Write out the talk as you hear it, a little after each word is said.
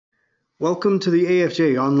Welcome to the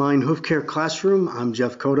AFJ Online Hoof Care Classroom. I'm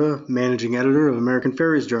Jeff Cota, Managing Editor of American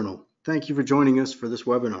Farriers Journal. Thank you for joining us for this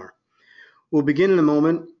webinar. We'll begin in a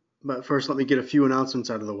moment, but first let me get a few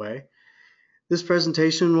announcements out of the way. This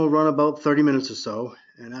presentation will run about 30 minutes or so,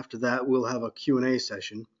 and after that we'll have a Q&A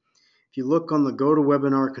session. If you look on the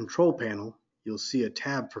GoToWebinar control panel, you'll see a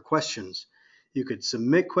tab for questions. You could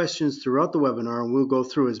submit questions throughout the webinar and we'll go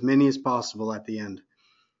through as many as possible at the end.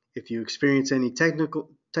 If you experience any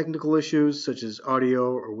technical issues such as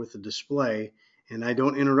audio or with the display, and I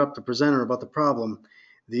don't interrupt the presenter about the problem,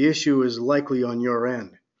 the issue is likely on your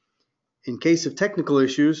end. In case of technical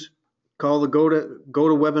issues, call the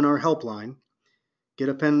GoToWebinar helpline. Get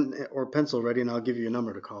a pen or pencil ready and I'll give you a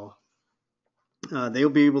number to call. They'll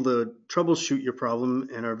be able to troubleshoot your problem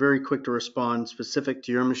and are very quick to respond specific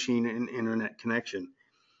to your machine and internet connection.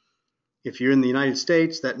 If you're in the United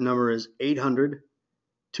States, that number is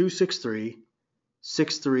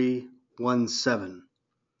 800-263-6317.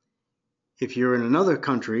 If you're in another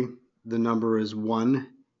country, the number is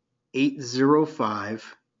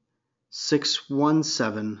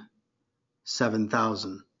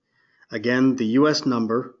 1-805-617-7000. Again, the US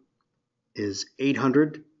number is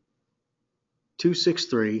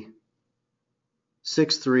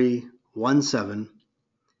 800-263-6317,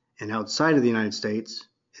 and outside of the United States,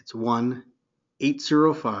 it's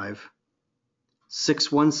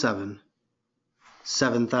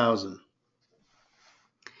 1-805-617-7000.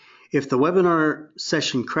 If the webinar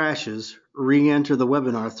session crashes, re-enter the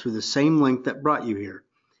webinar through the same link that brought you here.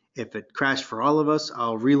 If it crashed for all of us,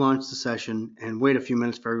 I'll relaunch the session and wait a few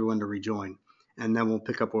minutes for everyone to rejoin, and then we'll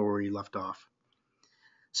pick up where we left off.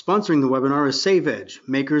 Sponsoring the webinar is Save Edge,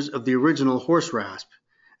 makers of the original horse rasp,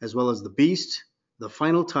 as well as the Beast, the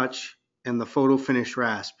Final Touch, and the Photo Finish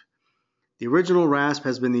rasp. The original rasp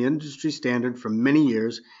has been the industry standard for many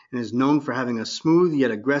years and is known for having a smooth yet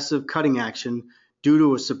aggressive cutting action due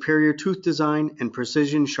to a superior tooth design and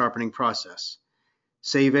precision sharpening process.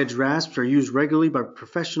 Save Edge rasps are used regularly by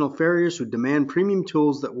professional farriers who demand premium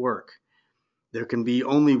tools that work. There can be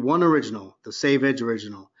only one original, the Save Edge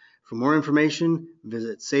original. For more information,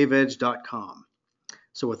 visit saveedge.com.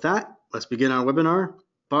 So with that, let's begin our webinar.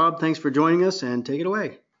 Bob, thanks for joining us and take it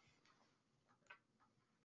away.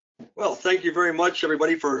 Well, thank you very much,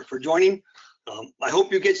 everybody, for joining. I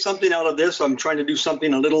hope you get something out of this. I'm trying to do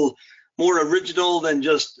something a little more original than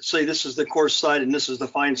just say this is the coarse side and this is the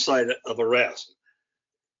fine side of a rasp.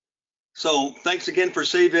 So thanks again for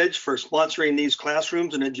Save Edge for sponsoring these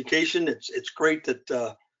classrooms and education. It's great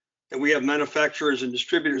that we have manufacturers and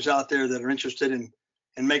distributors out there that are interested in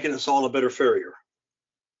making us all a better farrier.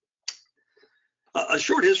 A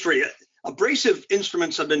short history. Abrasive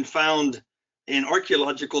instruments have been found in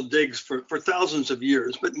archaeological digs for thousands of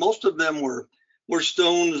years, but most of them were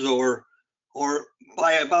stones or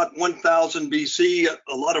by about 1000 BC,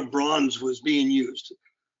 a lot of bronze was being used.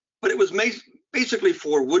 But it was basically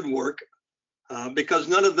for woodwork because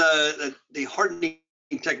none of the hardening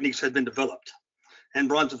techniques had been developed. And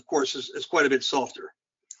bronze, of course, is quite a bit softer.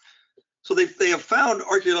 So they have found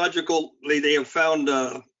archaeologically, they have found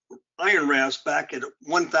iron rasp back at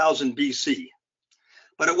 1000 BC.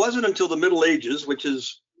 But it wasn't until the Middle Ages, which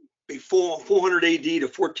is before 400 AD to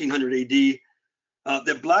 1400 AD,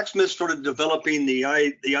 that blacksmiths started developing the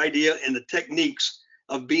idea and the techniques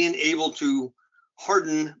of being able to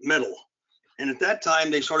harden metal. And at that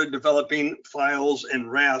time, they started developing files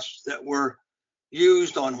and rasps that were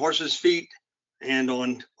used on horses' feet and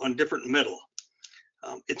on different metal.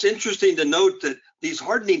 It's interesting to note that these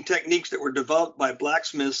hardening techniques that were developed by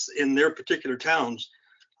blacksmiths in their particular towns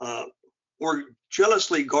were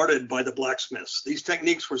jealously guarded by the blacksmiths. These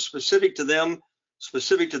techniques were specific to them,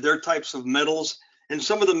 specific to their types of metals, and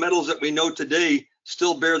some of the metals that we know today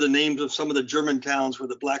still bear the names of some of the German towns where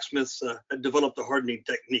the blacksmiths had developed the hardening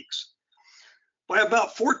techniques. By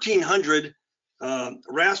about 1400,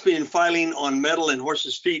 rasping and filing on metal and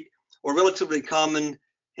horses' feet were relatively common,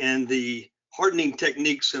 and the hardening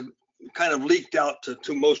techniques have kind of leaked out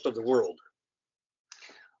to most of the world.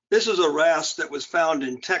 This is a rasp that was found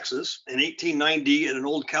in Texas in 1890 at an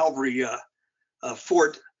old cavalry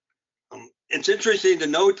fort. It's interesting to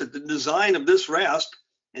note that the design of this rasp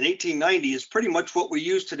in 1890 is pretty much what we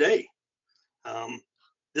use today.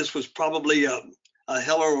 This was probably a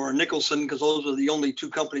Heller or a Nicholson, because those are the only two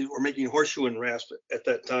companies that were making horseshoeing rasp at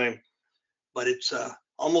that time. But it's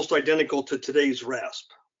almost identical to today's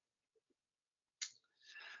rasp.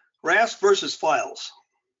 Rasp versus files.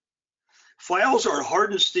 Files are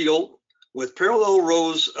hardened steel with parallel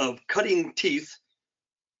rows of cutting teeth,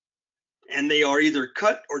 and they are either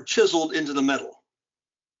cut or chiseled into the metal.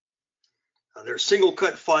 They're single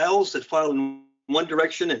cut files that file in one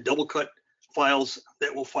direction and double cut files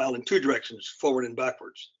that will file in two directions, forward and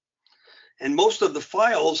backwards. And most of the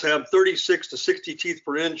files have 36 to 60 teeth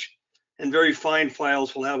per inch, and very fine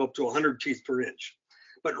files will have up to 100 teeth per inch.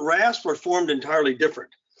 But rasps are formed entirely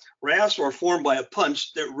different. Rasps are formed by a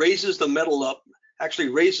punch that raises the metal up, actually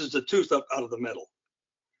raises the tooth up out of the metal.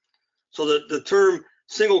 So the term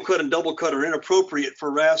single cut and double cut are inappropriate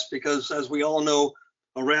for rasp because, as we all know,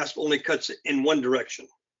 a rasp only cuts in one direction.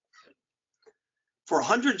 For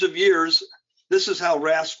hundreds of years, this is how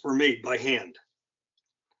rasps were made, by hand.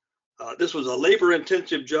 This was a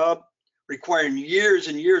labor-intensive job requiring years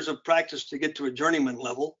and years of practice to get to a journeyman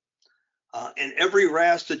level. And every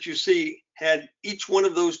rasp that you see had each one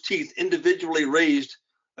of those teeth individually raised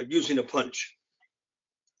using a punch.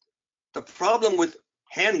 The problem with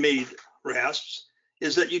handmade rasps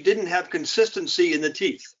is that you didn't have consistency in the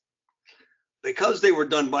teeth. Because they were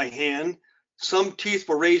done by hand, some teeth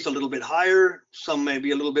were raised a little bit higher, some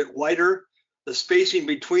maybe a little bit wider. The spacing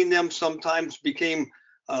between them sometimes became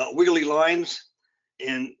wiggly lines,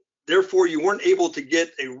 and therefore you weren't able to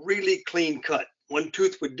get a really clean cut. One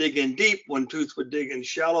tooth would dig in deep, one tooth would dig in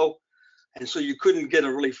shallow, and so you couldn't get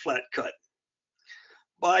a really flat cut.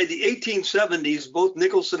 By the 1870s, both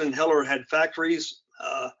Nicholson and Heller had factories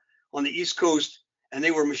on the East Coast, and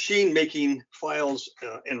they were machine making files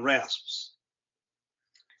and rasps.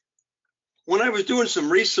 When I was doing some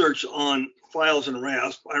research on files and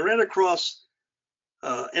rasp, I ran across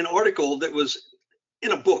an article that was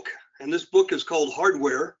in a book, and this book is called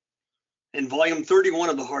Hardware, and volume 31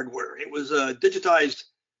 of the Hardware. It was digitized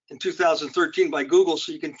in 2013 by Google,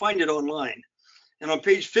 so you can find it online. And on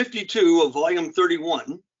page 52 of volume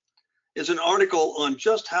 31 is an article on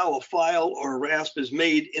just how a file or a rasp is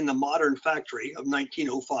made in the modern factory of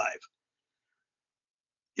 1905.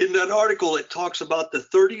 In that article, it talks about the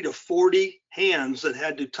 30 to 40 hands that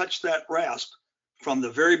had to touch that rasp from the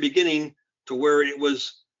very beginning to where it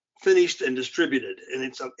was finished and distributed. And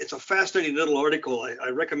it's a fascinating little article. I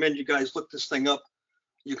recommend you guys look this thing up.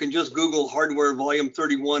 You can just Google Hardware volume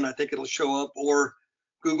 31. I think it'll show up, or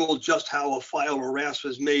Google just how a file or rasp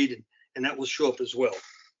is made, and that will show up as well.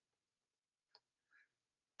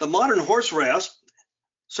 The modern horse rasp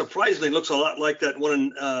surprisingly looks a lot like that one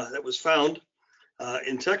that was found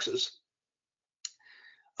in Texas.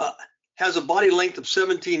 Has a body length of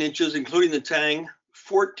 17 inches, including the tang.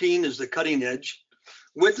 14 is the cutting edge.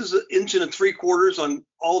 Width is 1 3/4 inches on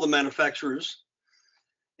all the manufacturers.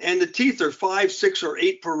 And the teeth are 5, 6, or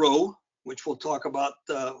 8 per row, which we'll talk about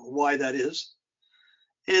why that is.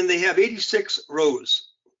 And they have 86 rows,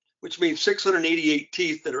 which means 688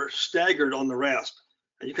 teeth that are staggered on the rasp.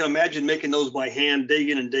 And you can imagine making those by hand day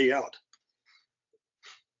in and day out.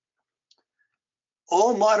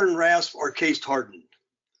 All modern rasps are case hardened.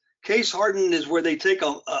 Case hardened is where they take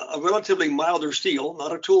a relatively milder steel,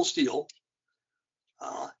 not a tool steel,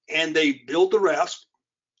 and they build the rasp,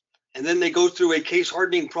 and then they go through a case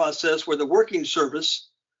hardening process where the working surface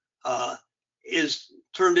is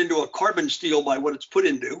turned into a carbon steel by what it's put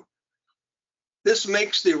into. This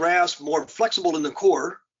makes the rasp more flexible in the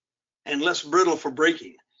core and less brittle for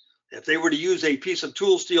breaking. If they were to use a piece of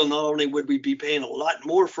tool steel, not only would we be paying a lot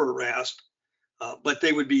more for a rasp, but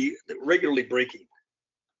they would be regularly breaking.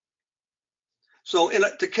 So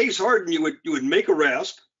to case harden, you would make a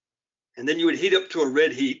rasp, and then you would heat up to a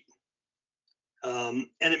red heat. And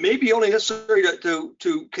it may be only necessary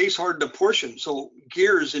to case harden a portion. So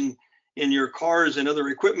gears in your cars and other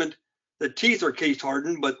equipment, the teeth are case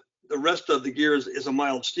hardened, but the rest of the gears is a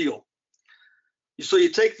mild steel. So you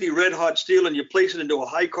take the red hot steel and you place it into a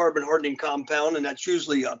high carbon hardening compound, and that's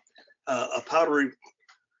usually a powder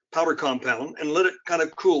compound, and let it kind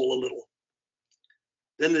of cool a little.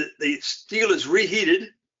 Then the steel is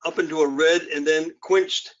reheated up into a red and then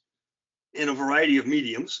quenched in a variety of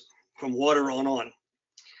mediums from water on.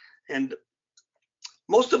 And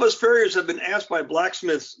most of us farriers have been asked by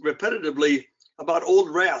blacksmiths repetitively about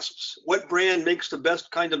old rasps. What brand makes the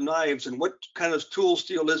best kind of knives, and what kind of tool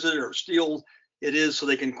steel is it, or steel it is, so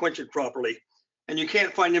they can quench it properly? And you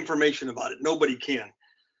can't find information about it. Nobody can.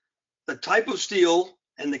 The type of steel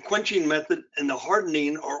and the quenching method and the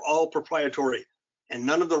hardening are all proprietary, and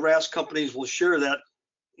none of the rasp companies will share that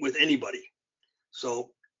with anybody.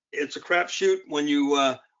 So it's a crapshoot when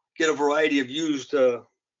you get a variety of used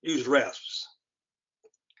rasps.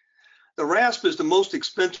 The rasp is the most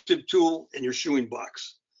expensive tool in your shoeing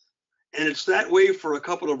box, and it's that way for a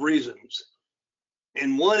couple of reasons.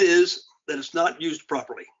 And one is that it's not used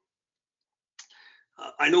properly.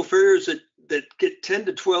 I know farriers that get 10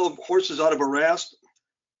 to 12 horses out of a rasp,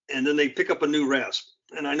 and then they pick up a new rasp.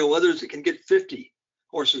 And I know others that can get 50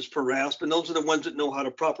 horses per rasp, and those are the ones that know how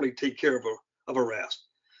to properly take care of of a rasp.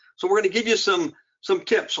 So we're going to give you some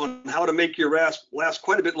tips on how to make your rasp last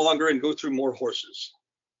quite a bit longer and go through more horses.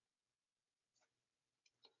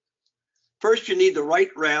 First, you need the right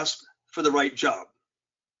rasp for the right job.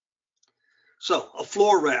 So a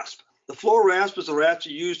floor rasp. The floor rasp is a rasp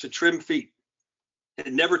you use to trim feet.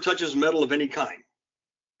 It never touches metal of any kind.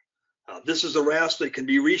 This is a rasp that can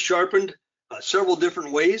be resharpened several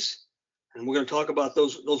different ways, and we're going to talk about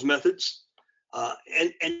those methods.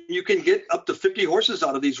 And you can get up to 50 horses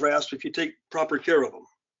out of these rasps if you take proper care of them.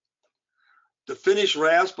 The finished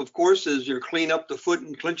rasp, of course, is your clean up the foot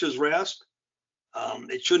and clinches rasp.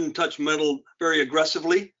 It shouldn't touch metal very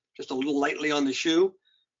aggressively, just a little lightly on the shoe.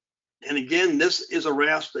 And again, this is a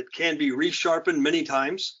rasp that can be resharpened many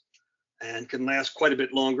times and can last quite a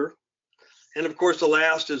bit longer. And of course, the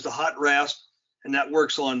last is the hot rasp, and that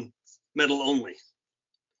works on metal only.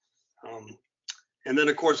 And then,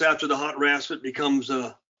 of course, after the hot rasp, it becomes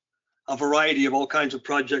a variety of all kinds of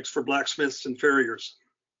projects for blacksmiths and farriers.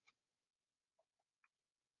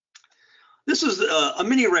 This is a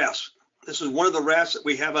mini rasp. This is one of the rasps that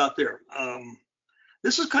we have out there.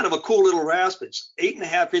 This is kind of a cool little rasp. It's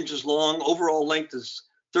 8.5 inches long. Overall length is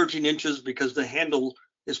 13 inches because the handle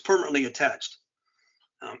is permanently attached.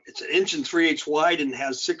 It's 1 3/8 wide and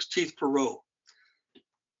has 6 teeth per row.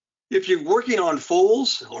 If you're working on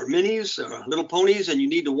foals or minis or little ponies and you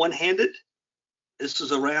need to one-hand it, this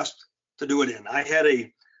is a rasp to do it in. I had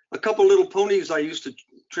a couple little ponies I used to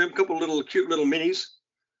trim, a couple little cute little minis.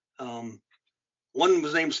 One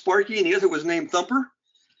was named Sparky and the other was named Thumper.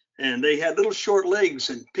 And they had little short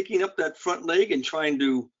legs, and picking up that front leg and trying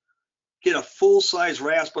to get a full-size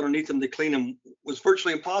rasp underneath them to clean them was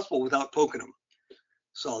virtually impossible without poking them.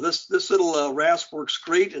 So this little rasp works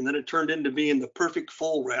great, and then it turned into being the perfect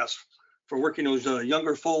foal rasp for working those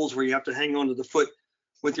younger foals where you have to hang onto the foot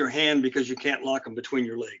with your hand because you can't lock them between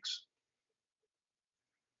your legs.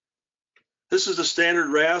 This is the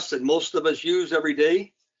standard rasp that most of us use every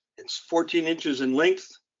day. It's 14 inches in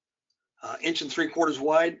length, 1 3/4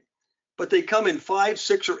 wide, but they come in 5,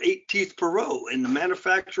 6, or 8 teeth per row, and the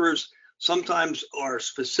manufacturers sometimes are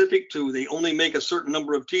specific to they only make a certain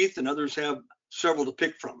number of teeth, and others have several to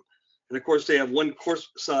pick from. And of course, they have one coarse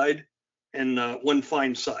side and one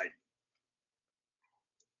fine side.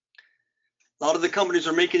 A lot of the companies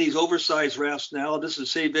are making these oversized rasps now. This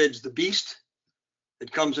is Save Edge the Beast.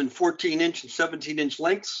 It comes in 14-inch and 17-inch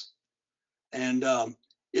lengths, and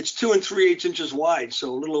it's 2 3/8 inches wide,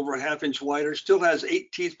 so a little over a ½ inch wider. Still has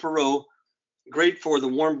 8 teeth per row. Great for the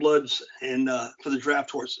warm bloods and for the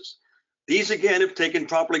draft horses. These, again, if taken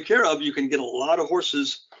properly care of, you can get a lot of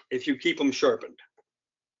horses if you keep them sharpened.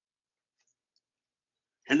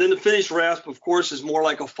 And then the finished rasp, of course, is more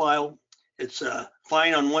like a file. It's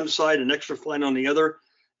fine on one side and extra fine on the other.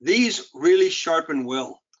 These really sharpen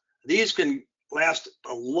well. These can last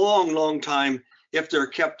a long, long time if they're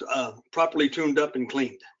kept properly tuned up and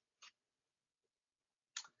cleaned.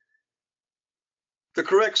 The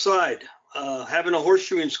correct side. Having a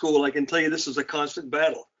horseshoeing school, I can tell you this is a constant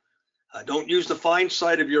battle. Don't use the fine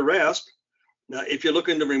side of your rasp. Now, if you're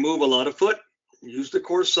looking to remove a lot of foot, use the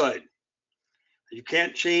coarse side. You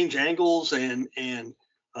can't change angles and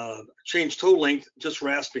change toe length just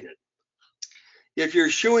rasping it. If you're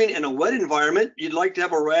shoeing in a wet environment, you'd like to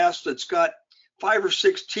have a rasp that's got 5 or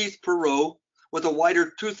 6 teeth per row with a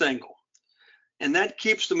wider tooth angle. And that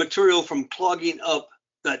keeps the material from clogging up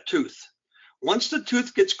that tooth. Once the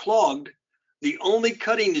tooth gets clogged, the only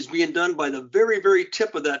cutting is being done by the very, very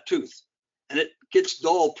tip of that tooth. And it gets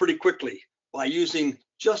dull pretty quickly by using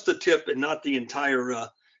just the tip and not the entire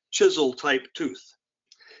chisel type tooth.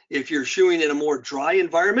 If you're shoeing in a more dry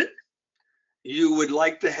environment, you would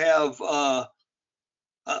like to have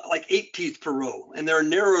like 8 teeth per row, and they're a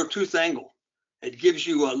narrow tooth angle. It gives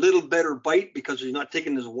you a little better bite because you're not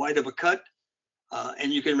taking as wide of a cut,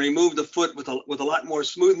 and you can remove the foot with a lot more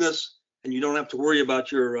smoothness, and you don't have to worry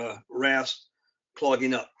about your rasp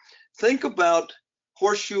clogging up. Think about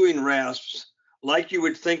horseshoeing rasps like you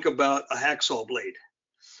would think about a hacksaw blade.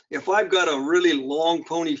 If I've got a really long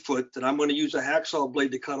pony foot that I'm going to use a hacksaw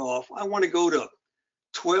blade to cut off, I want to go to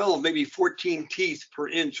 12, maybe 14 teeth per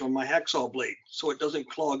inch on my hacksaw blade so it doesn't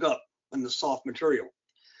clog up in the soft material.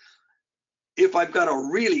 If I've got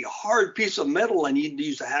a really hard piece of metal I need to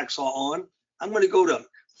use a hacksaw on, I'm going to go to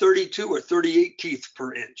 32 or 38 teeth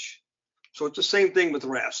per inch. So it's the same thing with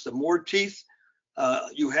rasps. The more teeth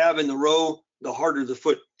you have in the row, the harder the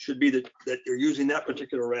foot should be that you're using that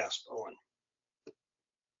particular rasp on.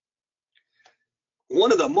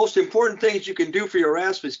 One of the most important things you can do for your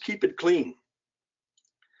rasp is keep it clean.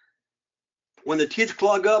 When the teeth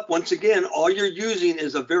clog up, once again, all you're using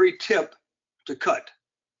is a very tip to cut.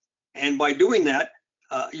 And by doing that,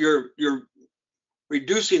 you're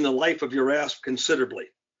reducing the life of your rasp considerably.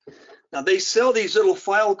 Now, they sell these little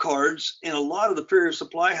file cards in a lot of the farrier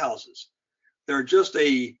supply houses. They're just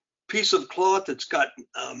a piece of cloth that's got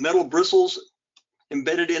metal bristles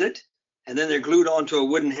embedded in it, and then they're glued onto a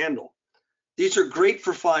wooden handle. These are great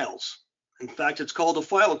for files. In fact, it's called a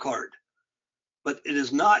file card, but it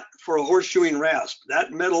is not for a horseshoeing rasp.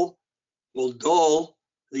 That metal will dull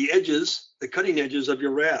the edges, the cutting edges of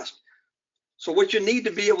your rasp. So what you need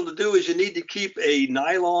to be able to do is you need to keep a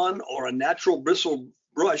nylon or a natural bristle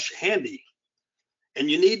brush handy, and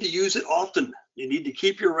you need to use it often. You need to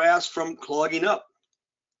keep your rasp from clogging up.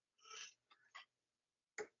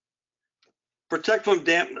 Protect from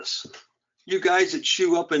dampness. You guys that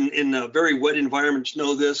shoe up in very wet environments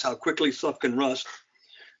know this, how quickly stuff can rust.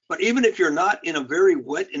 But even if you're not in a very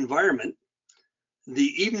wet environment,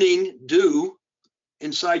 the evening dew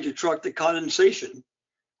inside your truck, the condensation,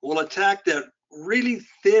 will attack that really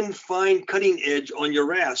thin, fine cutting edge on your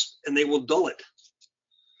rasp, and they will dull it.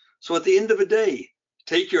 So at the end of the day,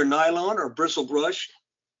 take your nylon or bristle brush,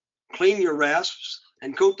 clean your rasps,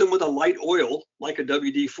 and coat them with a light oil like a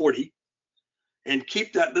WD-40, and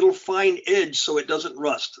keep that little fine edge so it doesn't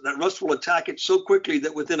rust. That rust will attack it so quickly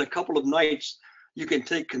that within a couple of nights, you can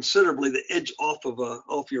take considerably the edge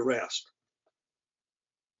off your rasp.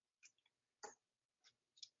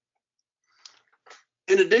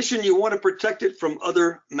 In addition, you want to protect it from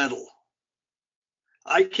other metal.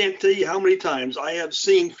 I can't tell you how many times I have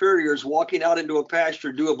seen farriers walking out into a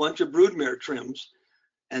pasture do a bunch of broodmare trims,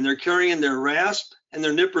 and they're carrying their rasp and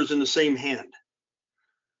their nippers in the same hand.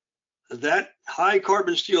 That high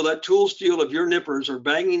carbon steel, that tool steel of your nippers are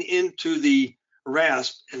banging into the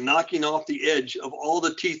rasp and knocking off the edge of all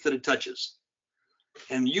the teeth that it touches.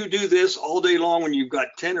 And you do this all day long when you've got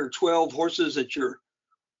 10 or 12 horses that you're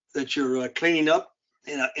cleaning up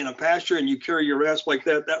in a pasture, and you carry your rasp like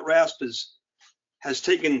that. That rasp has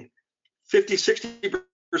taken 50–60%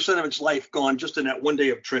 of its life gone just in that one day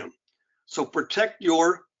of trim. So protect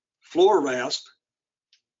your floor rasp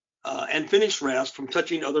and finish rasp from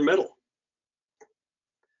touching other metal.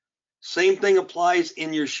 Same thing applies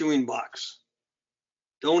in your shoeing box.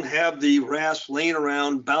 Don't have the rasp laying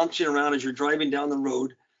around, bouncing around as you're driving down the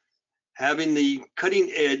road, having the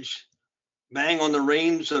cutting edge bang on the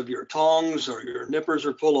reins of your tongs or your nippers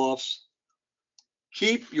or pull-offs.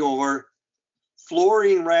 Keep your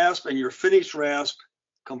flooring rasp and your finished rasp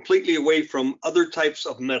completely away from other types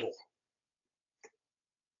of metal.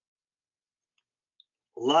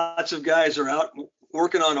 Lots of guys are out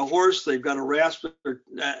working on a horse. They've got a rasp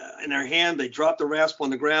in their hand. They drop the rasp on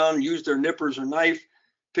the ground, use their nippers or knife,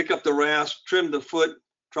 pick up the rasp, trim the foot,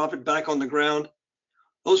 drop it back on the ground.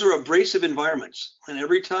 Those are abrasive environments. And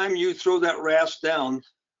every time you throw that rasp down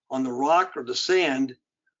on the rock or the sand,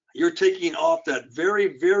 you're taking off that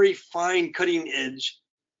very, very fine cutting edge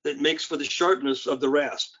that makes for the sharpness of the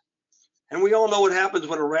rasp. And we all know what happens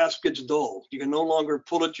when a rasp gets dull. You can no longer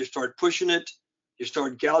pull it. You start pushing it. You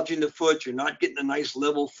start gouging the foot. You're not getting a nice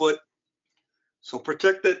level foot. So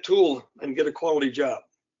protect that tool and get a quality job.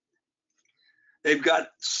 They've got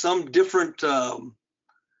some different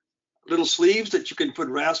little sleeves that you can put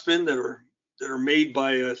rasp in that are made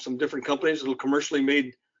by some different companies, little commercially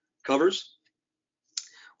made covers.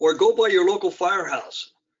 Or go by your local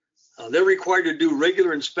firehouse. They're required to do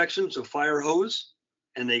regular inspections of fire hose,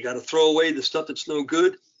 and they got to throw away the stuff that's no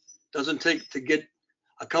good. Doesn't take to get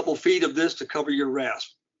a couple feet of this to cover your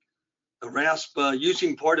rasp. The rasp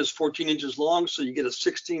using part is 14 inches long, so you get a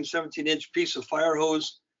 16–17 inch piece of fire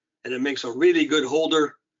hose, and it makes a really good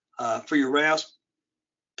holder for your rasp.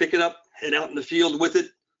 Pick it up, head out in the field with it,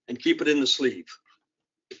 and keep it in the sleeve.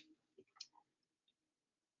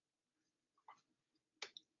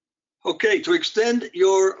 Okay, to extend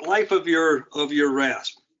your life of your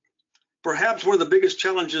rasp, perhaps one of the biggest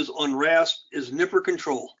challenges on rasp is nipper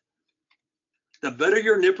control. The better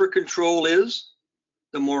your nipper control is,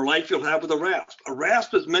 the more life you'll have with a rasp. A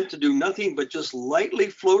rasp is meant to do nothing but just lightly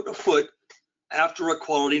float a foot after a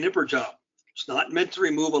quality nipper job. It's not meant to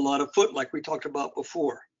remove a lot of foot like we talked about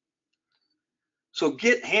before. So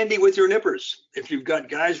get handy with your nippers. If you've got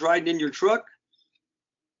guys riding in your truck,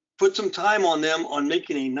 put some time on them on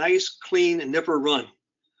making a nice, clean nipper run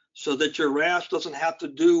so that your rasp doesn't have to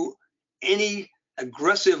do any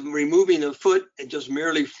aggressive removing of foot. It just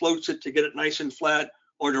merely floats it to get it nice and flat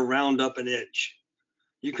or to round up an edge.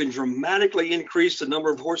 You can dramatically increase the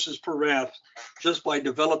number of horses per rasp just by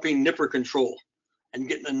developing nipper control and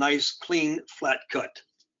getting a nice, clean, flat cut.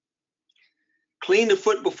 Clean the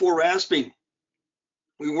foot before rasping.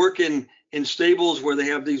 We work in stables where they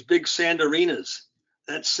have these big sand arenas.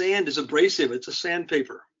 That sand is abrasive. It's a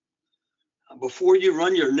sandpaper. Before you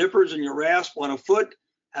run your nippers and your rasp on a foot,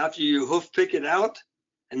 after you hoof pick it out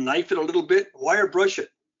and knife it a little bit, wire brush it.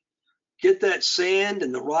 Get that sand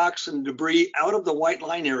and the rocks and debris out of the white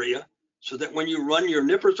line area so that when you run your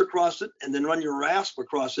nippers across it and then run your rasp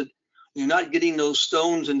across it, you're not getting those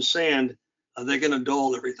stones and sand. They're going to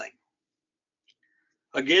dull everything.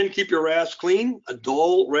 Again, keep your rasp clean. A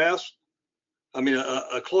clogged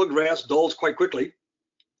rasp dulls quite quickly.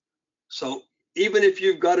 So even if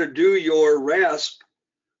you've got to do your rasp,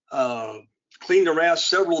 clean the rasp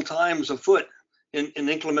several times a foot in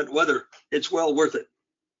inclement weather, it's well worth it.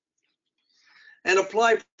 And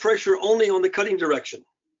apply pressure only on the cutting direction.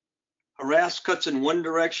 A rasp cuts in one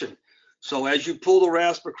direction. So as you pull the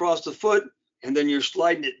rasp across the foot and then you're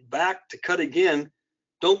sliding it back to cut again,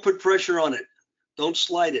 don't put pressure on it. Don't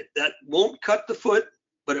slide it. That won't cut the foot,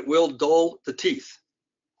 but it will dull the teeth.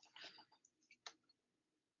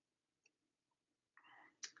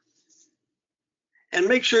 And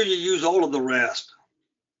make sure you use all of the rasp.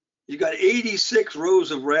 You got 86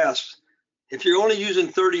 rows of rasps. If you're only using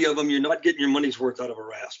 30 of them, you're not getting your money's worth out of a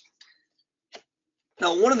rasp.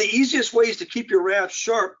 Now, one of the easiest ways to keep your rasp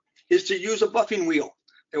sharp is to use a buffing wheel.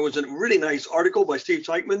 There was a really nice article by Steve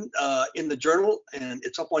Teichman in the journal, and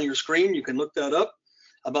it's up on your screen. You can look that up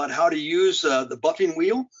about how to use the buffing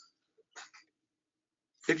wheel.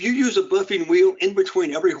 If you use a buffing wheel in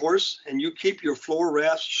between every horse and you keep your floor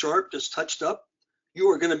rasp sharp, just touched up, you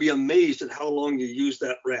are going to be amazed at how long you use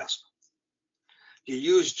that rasp. You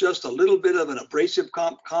use just a little bit of an abrasive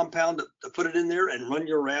compound to put it in there and run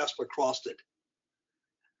your rasp across it.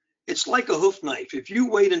 It's like a hoof knife. If you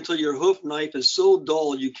wait until your hoof knife is so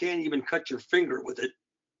dull you can't even cut your finger with it,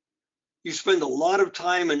 you spend a lot of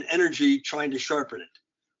time and energy trying to sharpen it.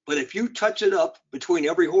 But if you touch it up between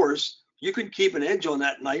every horse, you can keep an edge on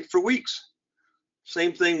that knife for weeks.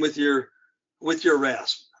 Same thing with your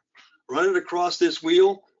rasp. Run it across this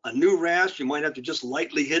wheel. A new rasp, you might have to just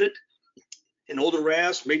lightly hit it. An older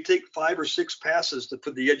rasp may take 5 or 6 passes to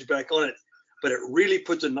put the edge back on it, but it really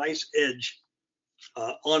puts a nice edge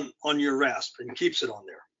on your rasp and keeps it on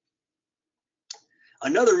there.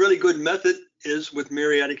 Another really good method is with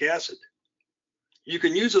muriatic acid. You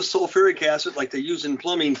can use a sulfuric acid like they use in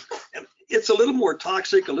plumbing. It's a little more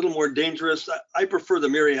toxic, a little more dangerous. I prefer the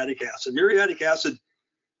muriatic acid. Muriatic acid,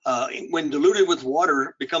 when diluted with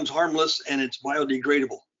water, becomes harmless and it's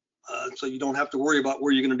biodegradable. So you don't have to worry about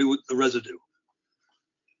what you're going to do with the residue.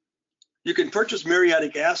 You can purchase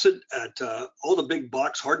muriatic acid at all the big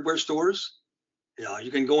box hardware stores.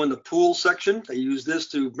 You can go in the pool section. They use this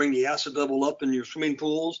to bring the acid level up in your swimming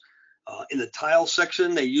pools. In the tile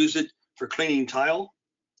section, they use it for cleaning tile.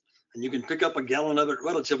 And you can pick up a gallon of it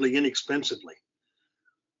relatively inexpensively.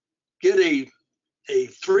 Get a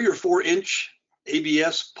 3 or 4 inch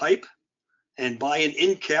ABS pipe and buy an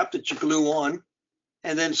end cap that you glue on,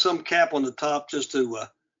 and then some cap on the top just to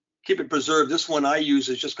keep it preserved. This one I use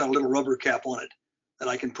has just got a little rubber cap on it that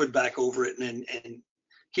I can put back over it and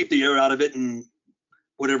keep the air out of it and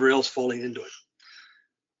whatever else falling into it.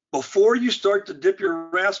 Before you start to dip your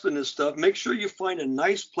rasp in this stuff, make sure you find a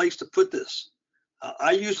nice place to put this.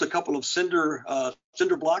 I used a couple of cinder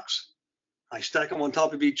blocks. I stack them on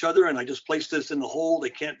top of each other and I just place this in the hole.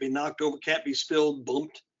 They can't be knocked over, can't be spilled,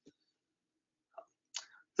 bumped.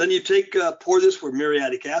 Then you pour this with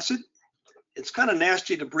muriatic acid. It's kind of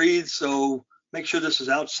nasty to breathe, so make sure this is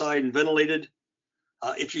outside and ventilated.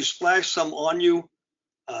 If you splash some on you,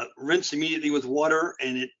 rinse immediately with water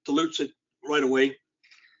and it dilutes it right away.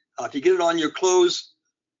 If you get it on your clothes,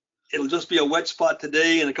 it'll just be a wet spot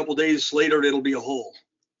today and a couple days later it'll be a hole.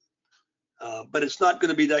 But it's not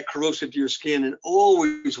going to be that corrosive to your skin, and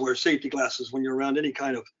always wear safety glasses when you're around any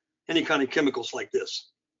kind of chemicals like this.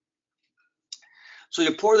 So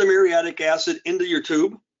you pour the muriatic acid into your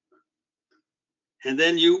tube, and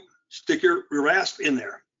then you stick your rasp in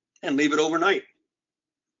there and leave it overnight.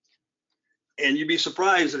 And you'd be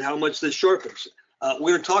surprised at how much this sharpens.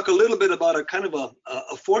 We're going to talk a little bit about a kind of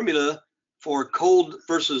a formula for cold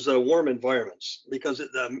versus warm environments, because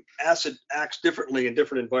the acid acts differently in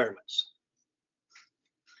different environments.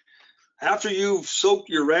 After you've soaked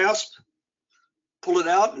your rasp, pull it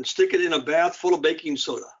out and stick it in a bath full of baking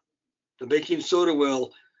soda. The baking soda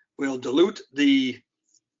will dilute the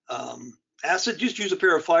acid. Just use a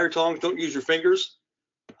pair of fire tongs. Don't use your fingers.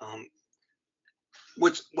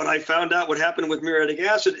 What I found out what happened with muriatic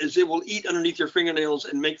acid is it will eat underneath your fingernails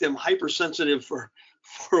and make them hypersensitive for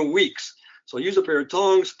weeks. So use a pair of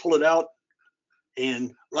tongs, pull it out,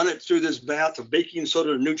 and run it through this bath of baking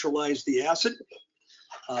soda to neutralize the acid.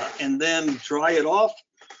 And then dry it off,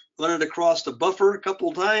 run it across the buffer a couple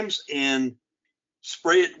of times, and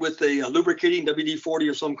spray it with a lubricating WD-40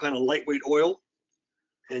 or some kind of lightweight oil,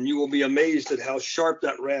 and you will be amazed at how sharp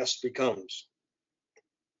that rasp becomes.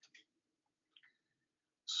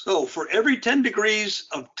 So for every 10 degrees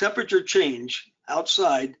of temperature change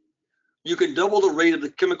outside, you can double the rate of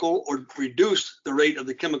the chemical or reduce the rate of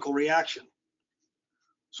the chemical reaction.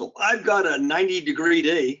 So if I've got a 90-degree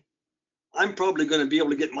day, I'm probably going to be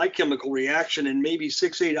able to get my chemical reaction in maybe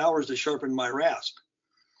 6-8 hours to sharpen my rasp.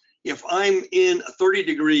 If I'm in a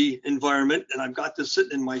 30-degree environment and I've got this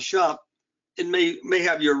sitting in my shop, it may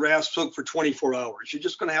have your rasp soak for 24 hours. You're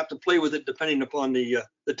just going to have to play with it depending upon the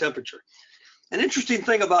temperature. An interesting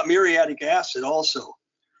thing about muriatic acid also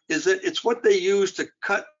is that it's what they use to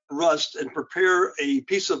cut rust and prepare a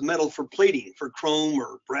piece of metal for plating, for chrome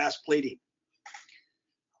or brass plating.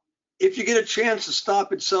 If you get a chance to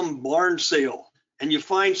stop at some barn sale and you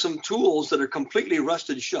find some tools that are completely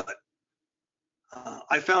rusted shut,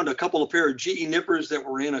 I found a couple of pair of GE nippers that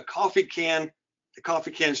were in a coffee can. The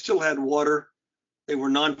coffee can still had water. They were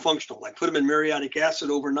non-functional. I put them in muriatic acid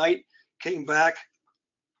overnight, came back,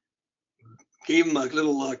 gave them a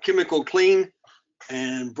little chemical clean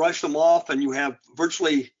and brushed them off, and you have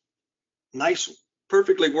virtually nice,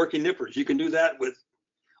 perfectly working nippers. You can do that with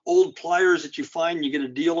old pliers that you find you get a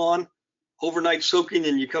deal on, overnight soaking,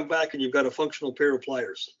 and you come back and you've got a functional pair of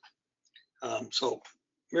pliers. So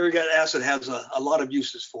muriatic acid has a lot of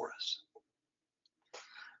uses for us.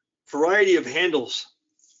 Variety of handles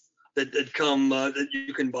that come that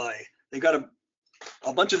you can buy. They got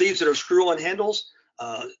a bunch of these that are screw-on handles.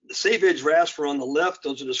 The Save Edge rasps are on the left.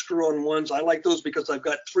 Those are the screw-on ones. I like those because I've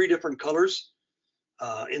got 3 different colors.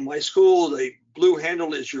 In my school, the blue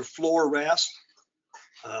handle is your floor rasp.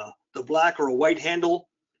 The black or a white handle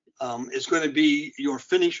is going to be your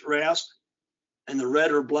finish rasp, and the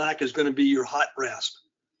red or black is going to be your hot rasp.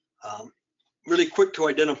 Really quick to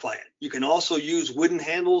identify it. You can also use wooden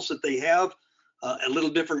handles that they have, a little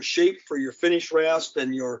different shape for your finish rasp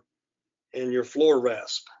and your floor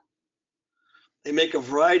rasp. They make a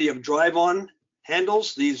variety of drive-on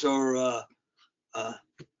handles. These are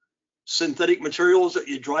synthetic materials that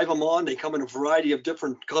you drive them on. They come in a variety of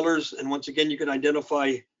different colors, and once again, you can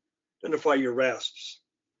identify your rasps.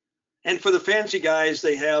 And for the fancy guys,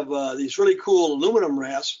 they have these really cool aluminum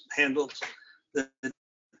rasp handles that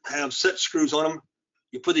have set screws on them.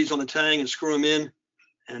 You put these on the tang and screw them in,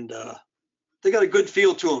 and they got a good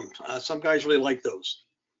feel to them. Some guys really like those.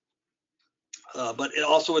 But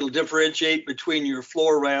it'll differentiate between your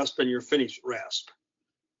floor rasp and your finish rasp.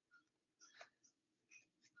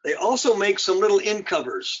 They also make some little end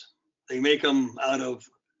covers. They make them out of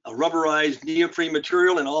a rubberized neoprene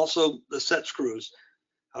material and also the set screws.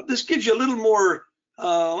 This gives you a little more,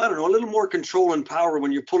 a little more control and power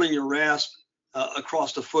when you're pulling your rasp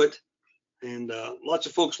across the foot. And lots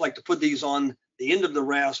of folks like to put these on the end of the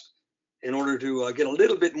rasp in order to get a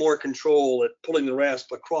little bit more control at pulling the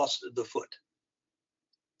rasp across the foot.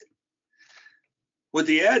 With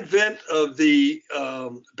the advent of the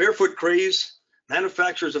barefoot craze,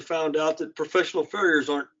 manufacturers have found out that professional farriers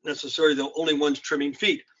aren't necessarily the only ones trimming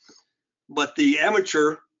feet, but the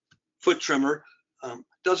amateur foot trimmer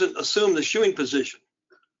doesn't assume the shoeing position.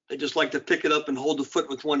 They just like to pick it up and hold the foot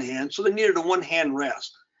with one hand, so they needed a one-hand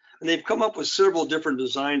rasp. And they've come up with several different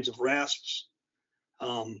designs of rasps.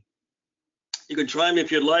 You can try them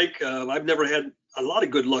if you'd like. I've never had a lot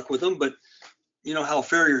of good luck with them, but you know how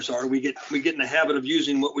farriers are. We get in the habit of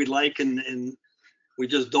using what we like, and we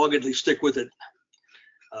just doggedly stick with it.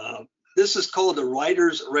 This is called the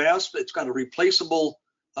rider's rasp. It's got a replaceable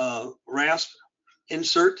rasp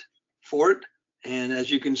insert for it, and as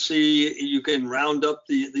you can see, you can round up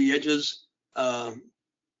the edges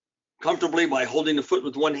comfortably by holding the foot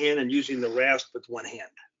with one hand and using the rasp with one hand.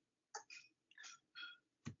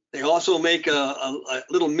 They also make a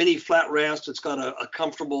little mini flat rasp that's got a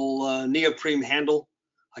comfortable neoprene handle.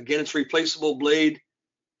 Again, it's replaceable blade,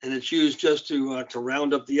 and it's used just to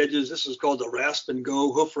round up the edges. This is called the Rasp and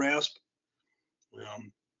Go hoof rasp.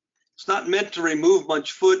 It's not meant to remove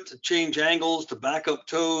much foot, to change angles, to back up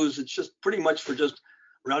toes. It's just pretty much for just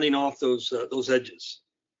rounding off those edges.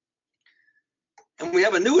 And we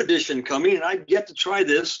have a new addition coming, and I've yet to try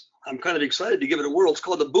this. I'm kind of excited to give it a whirl. It's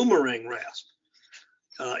called the boomerang rasp.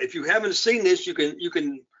 If you haven't seen this, you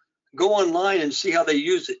can go online and see how they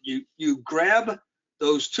use it. You grab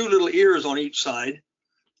those 2 little ears on each side,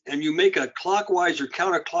 and you make a clockwise or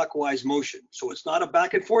counterclockwise motion. So it's not a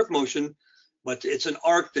back and forth motion, but it's an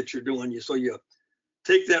arc that you're doing. So you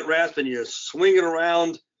take that rasp and you swing it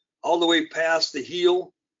around all the way past the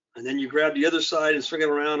heel, and then you grab the other side and swing it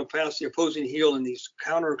around and past the opposing heel in these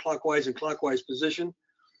counterclockwise and clockwise position.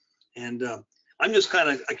 And I'm just kind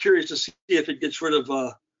of curious to see if it gets rid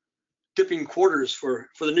of dipping quarters for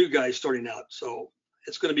the new guys starting out. So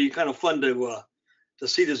it's going to be kind of fun to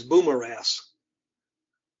see this boomer rasp.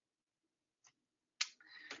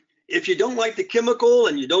 If you don't like the chemical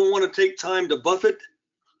and you don't want to take time to buff it,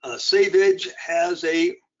 Save Edge has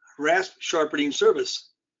a rasp sharpening service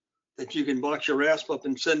that you can box your rasp up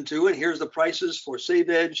and send to. And here's the prices for Save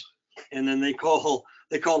Edge, and then they call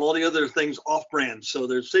all the other things off brands. So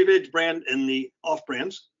there's Save Edge brand and the off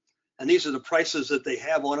brands, and these are the prices that they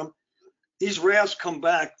have on them. These rasps come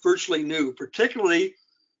back virtually new, particularly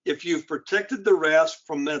if you've protected the rasp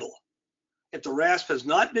from metal. If the rasp has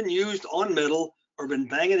not been used on metal or been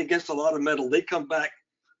banging against a lot of metal, they come back,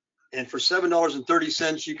 and for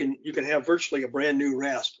 $7.30 you can have virtually a brand new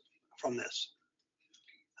rasp from this.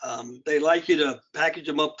 They like you to package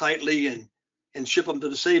them up tightly and ship them to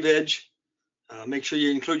the Save Edge. Make sure you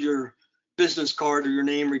include your business card or your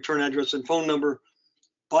name, return address, and phone number.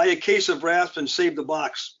 Buy a case of rasps and save the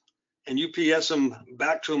box, and UPS them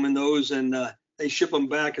back to them in those, and they ship them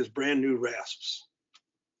back as brand new rasps.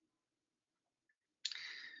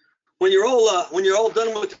 When you're all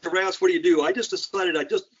done with the rasp, what do? I just decided I'd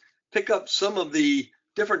just pick up some of the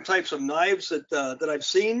different types of knives that I've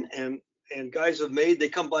seen and guys have made. They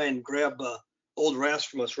come by and grab old rasps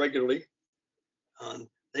from us regularly.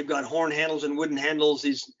 They've got horn handles and wooden handles.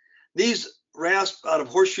 These rasps out of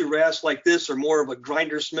horseshoe rasps like this are more of a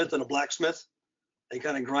grinder smith than a blacksmith. They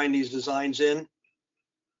kind of grind these designs in.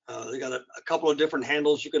 They got a couple of different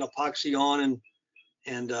handles you can epoxy on,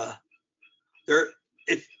 and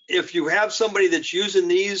if you have somebody that's using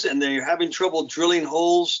these and they're having trouble drilling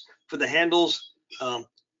holes for the handles,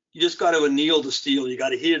 you just got to anneal the steel. You got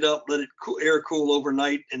to heat it up, let it air cool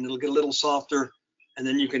overnight, and it'll get a little softer, and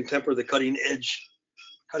then you can temper the cutting edge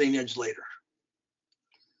later.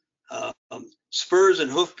 Spurs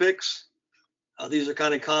and hoof picks, these are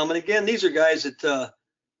kind of common. Again, these are guys that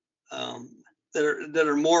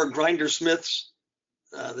are more grinder smiths.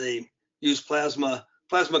 They use plasma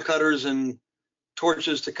cutters and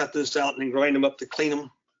torches to cut this out and then grind them up to clean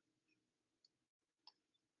them.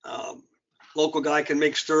 Local guy can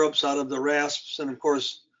make stirrups out of the rasps, and of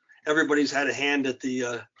course, everybody's had a hand at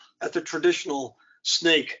the traditional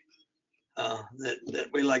snake that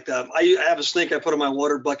we like to have. I have a snake I put in my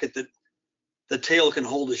water bucket that the tail can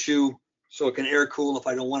hold a shoe, so it can air cool if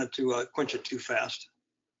I don't want it to quench it too fast.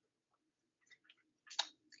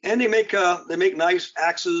 And they make nice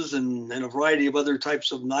axes and a variety of other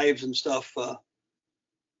types of knives and stuff.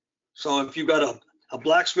 So if you've got a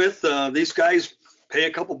blacksmith, these guys pay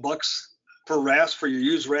a couple bucks per rasp for your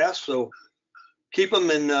used rasp. So keep them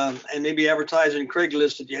and maybe advertise in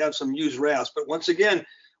Craigslist if you have some used rasp. But once again,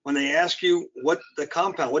 when they ask you what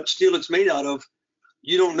steel it's made out of,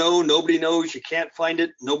 you don't know, nobody knows, you can't find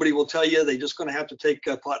it, nobody will tell you. They're just going to have to take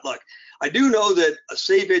pot luck. I do know that a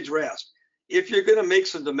Save Edge rasp, if you're going to make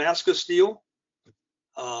some Damascus steel,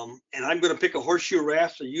 and I'm going to pick a horseshoe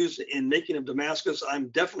rasp to use in making of Damascus, I'm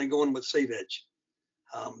definitely going with Save Edge.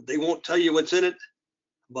 They won't tell you what's in it,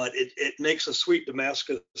 but it makes a sweet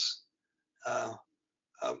Damascus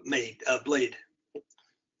blade.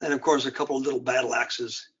 And of course, a couple of little battle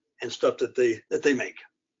axes and stuff that they make.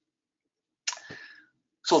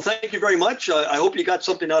 So thank you very much. I hope you got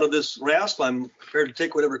something out of this rasp. I'm prepared to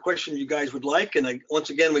take whatever question you guys would like. And once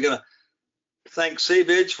again, we're going to thank Save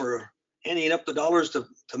Edge for handing up the dollars to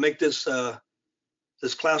make this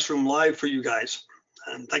this classroom live for you guys.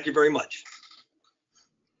 And thank you very much.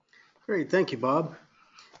 Great, thank you, Bob.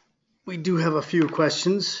 We do have a few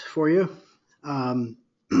questions for you.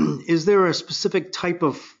 Is there a specific type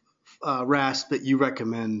of rasp that you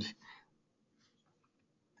recommend?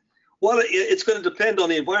 Well, it's going to depend on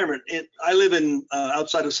the environment. I live in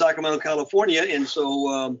outside of Sacramento, California, and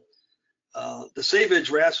so the Save Edge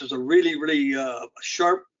rasp is a really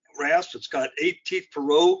sharp rasp. It's got 8 teeth per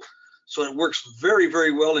row, so it works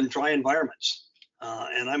very well in dry environments,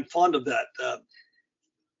 and I'm fond of that.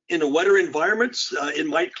 In the wetter environments, it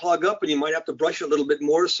might clog up, and you might have to brush it a little bit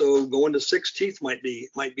more. So going to 6 teeth might be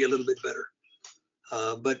a little bit better.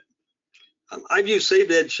 But I've used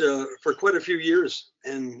Save Edge for quite a few years,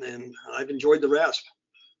 and I've enjoyed the rasp.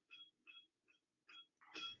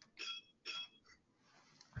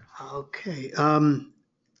 Okay. How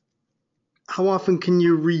often can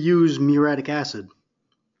you reuse muriatic acid?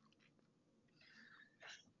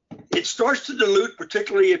 It starts to dilute,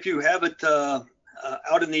 particularly if you have it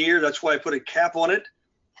out in the air. That's why I put a cap on it.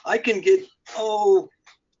 I can get,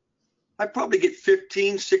 I probably get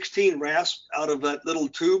 15, 16 rasps out of that little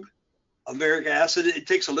tube of muriatic acid. It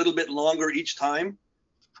takes a little bit longer each time,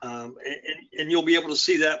 and you'll be able to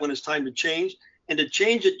see that when it's time to change. And to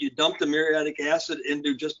change it, you dump the muriatic acid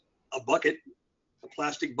into just a bucket, a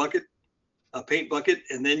plastic bucket, a paint bucket,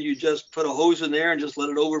 and then you just put a hose in there and just let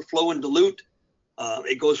it overflow and dilute.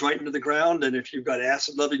 It goes right into the ground, and if you've got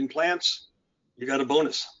acid-loving plants, you got a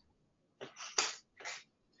bonus.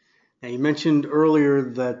 Now, you mentioned earlier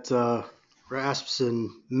that rasps and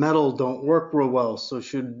metal don't work real well, so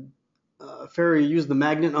should Farrier use the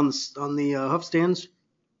magnet on the hoof stands?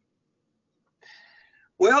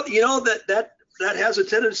 Well, you know that has a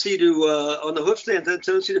tendency to on the hoof stand, that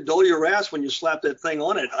tendency to dull your rasp when you slap that thing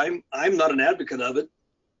on it. I'm not an advocate of it.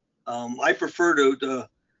 I prefer to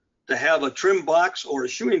have a trim box or a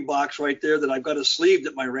shoeing box right there that I've got a sleeve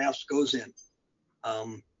that my rasp goes in.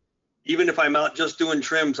 Even if I'm out just doing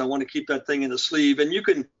trims, I want to keep that thing in a sleeve. And you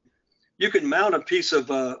can mount a piece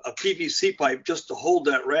of a PVC pipe just to hold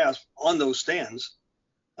that rasp on those stands.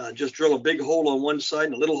 Just drill a big hole on one side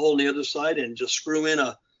and a little hole on the other side, and just screw in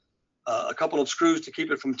a couple of screws to keep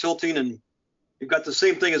it from tilting. And you've got the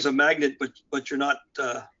same thing as a magnet, but you're not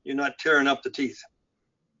tearing up the teeth.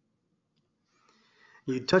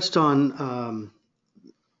 You touched on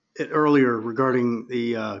it earlier regarding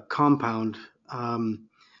the compound,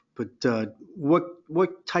 but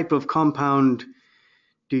what type of compound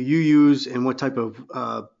do you use, and what type of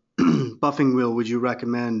buffing wheel would you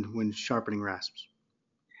recommend when sharpening rasps?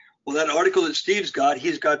 Well, that article that Steve's got,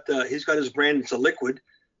 he's got his brand. It's a liquid.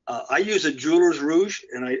 I use a jeweler's rouge,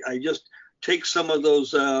 and I just take some of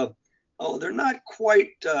those. They're not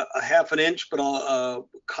quite a half an inch, but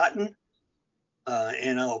cotton,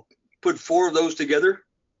 and I'll put 4 of those together,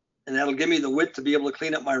 and that'll give me the width to be able to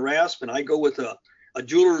clean up my rasp. And I go with a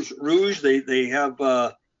jeweler's rouge. They have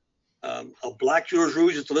a black jeweler's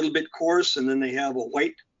rouge. It's a little bit coarse, and then they have a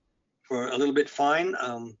white for a little bit fine.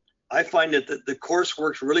 I find that the coarse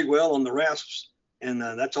works really well on the rasps, and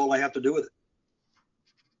that's all I have to do with it.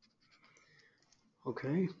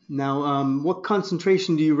 Okay. Now, what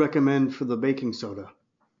concentration do you recommend for the baking soda?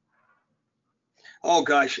 Oh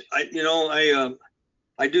gosh, I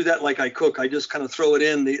do that like I cook. I just kind of throw it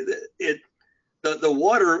in. The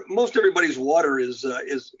water, most everybody's water is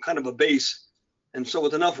kind of a base, and so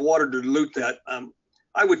with enough water to dilute that,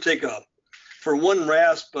 I would take for one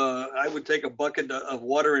rasp, I would take a bucket of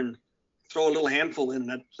water and throw a little handful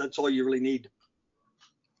in. That's all you really need.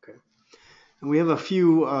 Okay. And we have a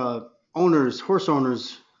few horse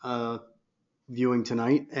owners viewing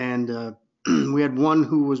tonight, and we had one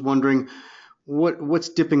who was wondering what's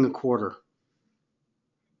dipping a quarter.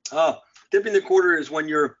 Dipping the quarter is when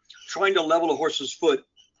you're trying to level a horse's foot.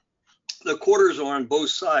 The quarters are on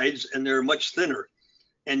both sides, and they're much thinner.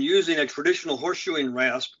 And using a traditional horseshoeing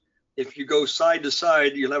rasp, if you go side to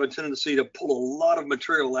side, you'll have a tendency to pull a lot of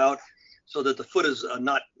material out so that the foot is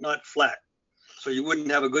not flat. So you wouldn't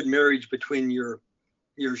have a good marriage between your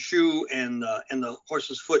shoe and the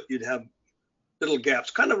horse's foot. You'd have little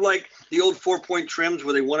gaps, kind of like the old 4-point trims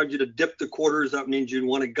where they wanted you to dip the quarters. That means you'd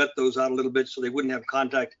want to gut those out a little bit so they wouldn't have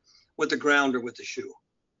contact with the ground or with the shoe.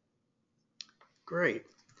 Great.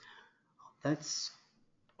 That's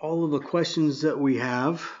all of the questions that we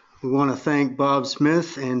have. We want to thank Bob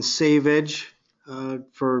Smith and Save Edge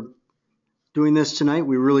for doing this tonight.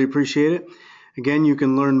 We really appreciate it. Again, you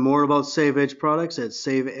can learn more about Save Edge products at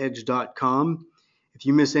saveedge.com. If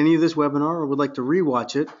you missed any of this webinar or would like to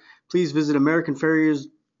rewatch it, please visit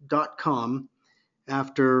americanfarriers.com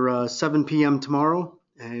after 7 p.m. tomorrow,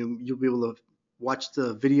 and you'll be able to watch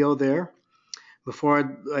the video there.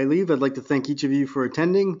 Before I leave, I'd like to thank each of you for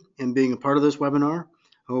attending and being a part of this webinar.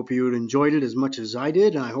 I hope you enjoyed it as much as I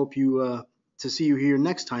did, and I hope to see you here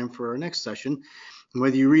next time for our next session. And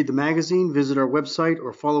whether you read the magazine, visit our website,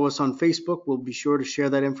 or follow us on Facebook, we'll be sure to share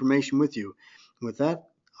that information with you. And with that,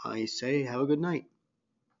 I say have a good night.